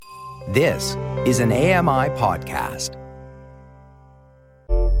This is an AMI podcast.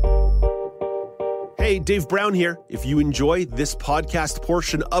 Hey, Dave Brown here. If you enjoy this podcast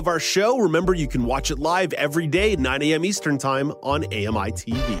portion of our show, remember you can watch it live every day at 9 a.m. Eastern Time on AMI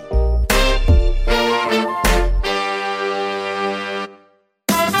TV.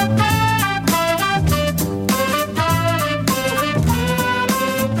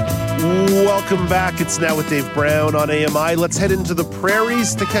 Welcome back. It's Now with Dave Brown on AMI. Let's head into the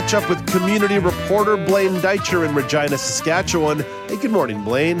prairies to catch up with community reporter Blaine Deitcher in Regina, Saskatchewan. Hey, good morning,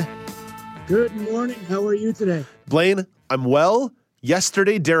 Blaine. Good morning. How are you today? Blaine, I'm well.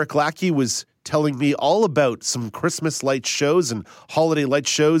 Yesterday, Derek Lackey was telling me all about some Christmas light shows and holiday light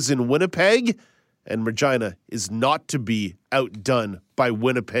shows in Winnipeg, and Regina is not to be outdone by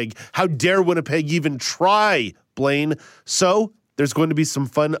Winnipeg. How dare Winnipeg even try, Blaine? So there's going to be some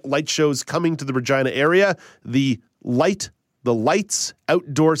fun light shows coming to the Regina area. The Lights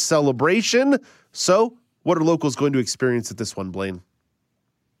Outdoor Celebration. So what are locals going to experience at this one, Blaine?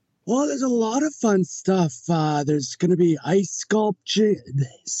 Well, there's a lot of fun stuff. There's going to be ice sculpting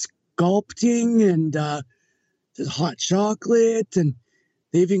and there's hot chocolate, and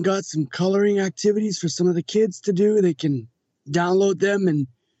they even got some coloring activities for some of the kids to do. They can download them and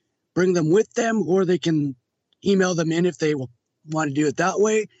bring them with them, or they can email them in if they want to do it that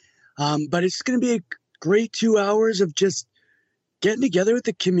way. But it's going to be a great 2 hours of just getting together with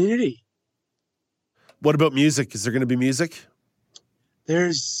the community. What about music? Is there going to be music?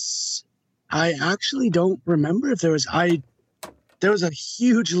 I actually don't remember if there was a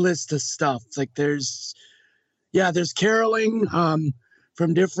huge list of stuff. Like there's caroling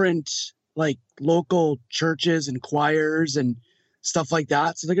from different like local churches and choirs and stuff like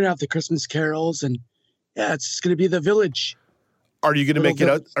that. So they're going to have the Christmas carols, and yeah, it's just going to be the village. Are you going to make it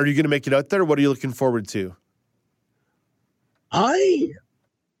out? Are you going to make it out there? What are you looking forward to? I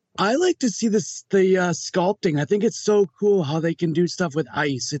like to see the sculpting. I think it's so cool how they can do stuff with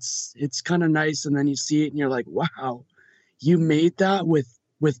ice. It's kind of nice, and then you see it and you're like, wow, you made that with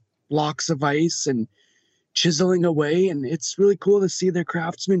blocks of ice and chiseling away, and it's really cool to see their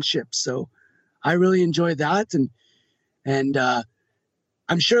craftsmanship. So I really enjoy that, and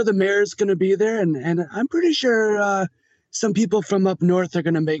I'm sure the mayor's going to be there, and I'm pretty sure some people from up north are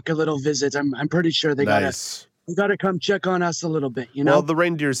going to make a little visit. I'm pretty sure they got to come check on us a little bit, you know? Well, the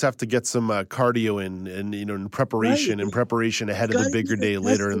reindeers have to get some cardio in preparation ahead of the bigger day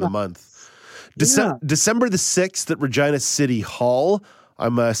later in the month. December the 6th at Regina City Hall.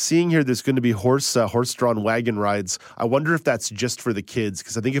 I'm seeing here there's going to be horse-drawn wagon rides. I wonder if that's just for the kids,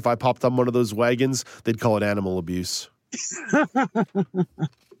 because I think if I popped on one of those wagons, they'd call it animal abuse.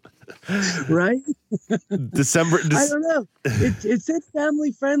 Right? I don't know. It said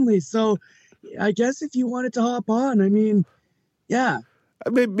family friendly, so I guess if you wanted to hop on, I mean, yeah.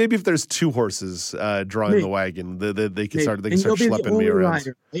 Maybe if there's two horses drawing the wagon, they can start schlepping me around.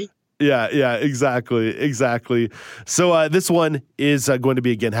 Rider, right? Yeah, exactly. So this one is going to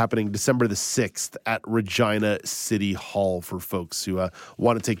be again happening December the 6th at Regina City Hall for folks who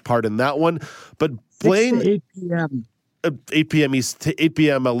want to take part in that one. But Blaine, 6 to 8 p.m. 8 p.m. East, 8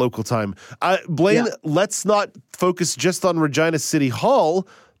 p.m. Local time. Blaine, let's not focus just on Regina City Hall,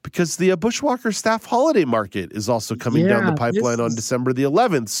 because the Bushwalker Staff Holiday Market is also coming down the pipeline on December the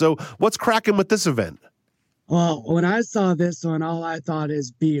 11th. So what's cracking with this event? Well, when I saw this one, all I thought is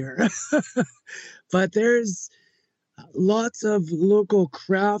beer. But there's lots of local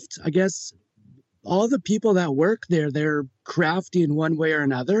craft. I guess all the people that work there, they're crafty in one way or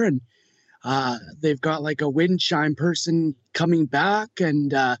another. And they've got like a wind chime person coming back,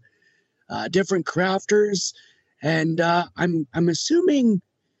 and different crafters. And I'm assuming,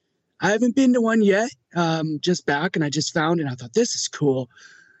 I haven't been to one yet, just back, and I just found it, and I thought, this is cool.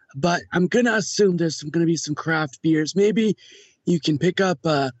 But I'm going to assume there's going to be some craft beers. Maybe you can pick up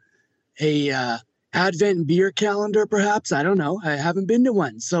a Advent beer calendar, perhaps. I don't know. I haven't been to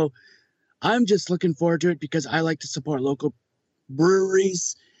one. So I'm just looking forward to it because I like to support local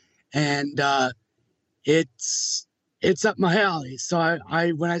breweries, and it's up my alley. So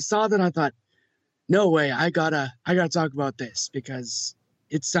I when I saw that, I thought, no way, I gotta talk about this because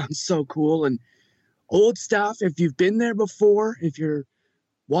it sounds so cool. And Old Staff, if you've been there before, if you're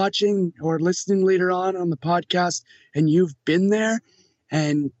watching or listening later on the podcast and you've been there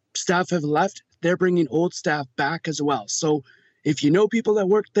and staff have left, they're bringing Old Staff back as well. So if you know people that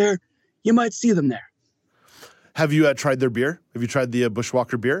work there, you might see them there. Have you tried their beer? Have you tried the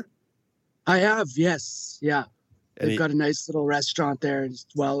Bushwalker beer? I have, yes. Yeah. They've got a nice little restaurant there as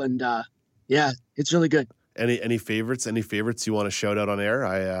well. And yeah, it's really good. Any favorites? Any favorites you want to shout out on air?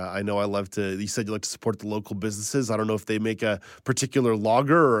 I know I love to. You said you like to support the local businesses. I don't know if they make a particular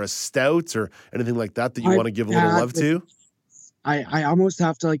lager or a stout or anything like that you want to give a little love to. I almost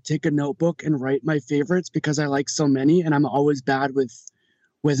have to like take a notebook and write my favorites because I like so many, and I'm always bad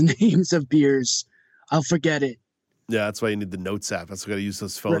with names of beers. I'll forget it. Yeah, that's why you need the Notes app. That's why I got to use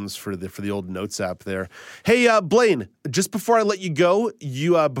those phones for the old Notes app there. Hey, Blaine, just before I let you go,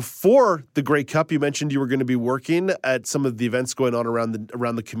 you before the Grey Cup, you mentioned you were going to be working at some of the events going on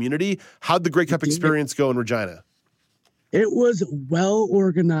around the community. How'd the Grey Cup experience go in Regina? It was well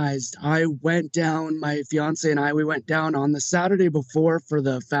organized. I went down, my fiance and we went down on the Saturday before for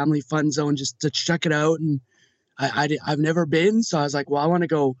the family fun zone just to check it out. And I've never been, so I was like, well, I want to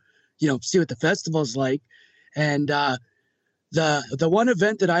go, see what the festival's like. And the one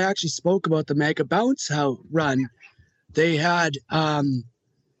event that I actually spoke about, the Mega Bounce run, they had one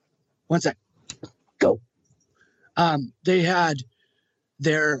sec, go. They had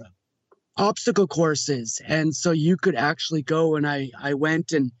their obstacle courses, and so you could actually go. And I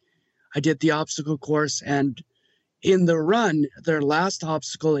went and I did the obstacle course, and in the run, their last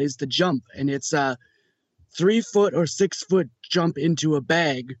obstacle is the jump, and it's a 3-foot or 6-foot jump into a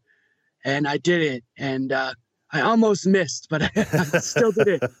bag. And I did it, and I almost missed, but I still did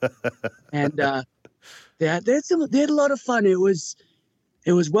it. And they had a lot of fun. It was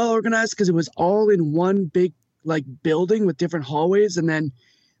well organized because it was all in one big building with different hallways, and then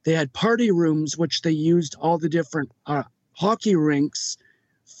they had party rooms, which they used all the different hockey rinks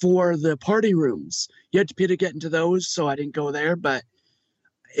for the party rooms. You had to pay to get into those, so I didn't go there, but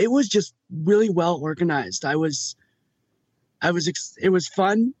it was just really well organized. It was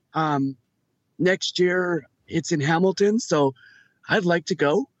fun. Next year it's in Hamilton, so I'd like to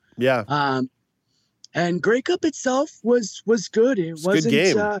go. Yeah. And Grey Cup itself was good. It wasn't a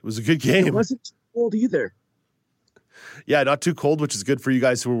good game. It was a good game. It wasn't too cold either. Yeah, not too cold, which is good for you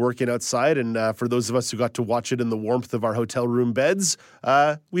guys who were working outside, and for those of us who got to watch it in the warmth of our hotel room beds,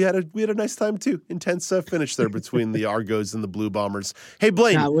 we had a nice time too. Intense finish there between the Argos and the Blue Bombers. Hey,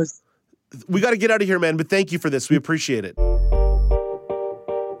 Blaine, we got to get out of here, man. But thank you for this. We appreciate it.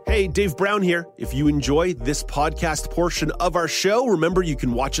 Hey, Dave Brown here. If you enjoy this podcast portion of our show, remember you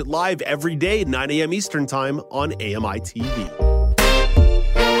can watch it live every day at 9 a.m. Eastern Time on AMI TV.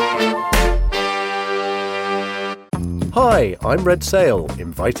 Hi, I'm Red Sail,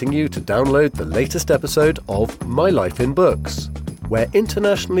 inviting you to download the latest episode of My Life in Books, where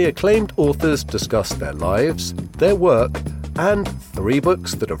internationally acclaimed authors discuss their lives, their work, and 3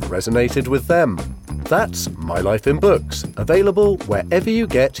 books that have resonated with them. That's My Life in Books, available wherever you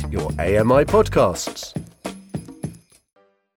get your AMI podcasts.